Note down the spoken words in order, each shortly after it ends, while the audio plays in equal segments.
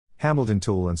Hamilton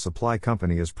Tool and Supply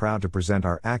Company is proud to present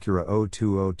our Accura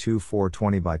 02024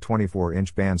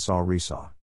 20x24-inch bandsaw resaw.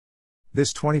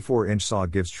 This 24-inch saw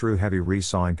gives true heavy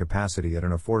resawing capacity at an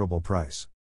affordable price.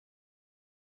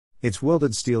 Its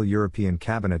welded steel European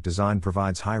cabinet design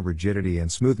provides high rigidity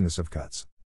and smoothness of cuts.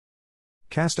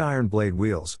 Cast iron blade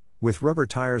wheels, with rubber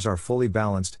tires, are fully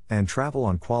balanced and travel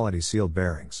on quality sealed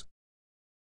bearings.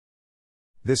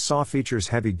 This saw features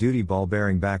heavy-duty ball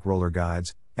bearing back roller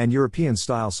guides, and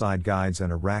European-style side guides,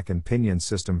 and a rack and pinion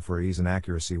system for ease and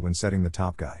accuracy when setting the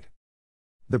top guide.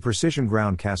 The precision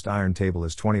ground cast iron table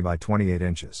is 20 by 28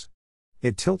 inches.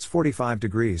 It tilts 45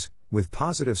 degrees, with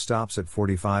positive stops at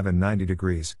 45 and 90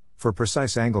 degrees, for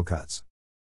precise angle cuts.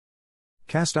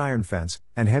 Cast iron fence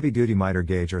and heavy-duty miter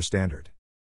gauge are standard.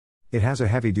 It has a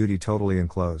heavy-duty totally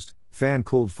enclosed,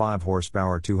 fan-cooled 5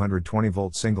 horsepower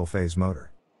 220-volt single-phase motor.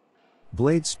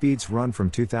 Blade speeds run from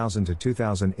 2000 to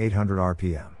 2800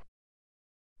 RPM.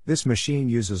 This machine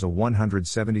uses a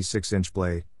 176-inch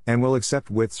blade, and will accept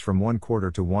widths from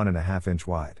 1/4 to 1.5 inch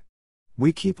wide.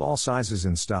 We keep all sizes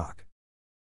in stock.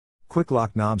 Quick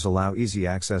lock knobs allow easy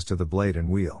access to the blade and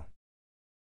wheel.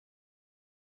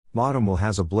 Bottom will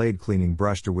has a blade cleaning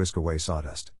brush to whisk away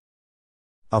sawdust.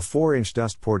 A 4-inch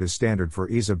dust port is standard for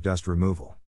ease of dust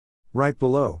removal. Right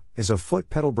below is a foot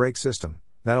pedal brake system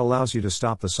that allows you to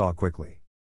stop the saw quickly.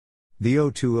 The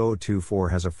 02024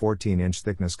 has a 14-inch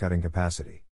thickness cutting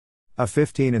capacity. A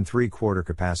 15 3/4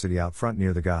 capacity out front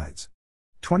near the guides.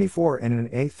 24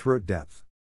 1/8 throat depth.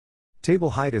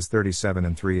 Table height is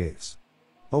 37 3/8.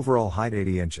 Overall height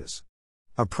 80 inches.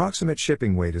 Approximate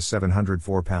shipping weight is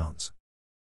 704 pounds.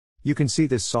 You can see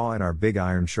this saw in our Big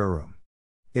Iron showroom.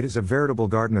 It is a veritable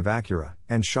garden of Accura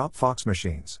and Shop Fox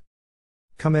machines.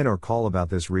 Come in or call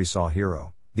about this resaw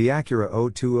hero, the Accura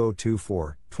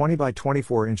 02024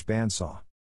 20x24-inch bandsaw.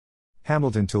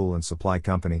 Hamilton Tool and Supply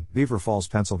Company, Beaver Falls,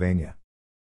 Pennsylvania.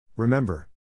 Remember,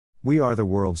 we are the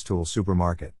world's tool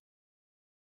supermarket.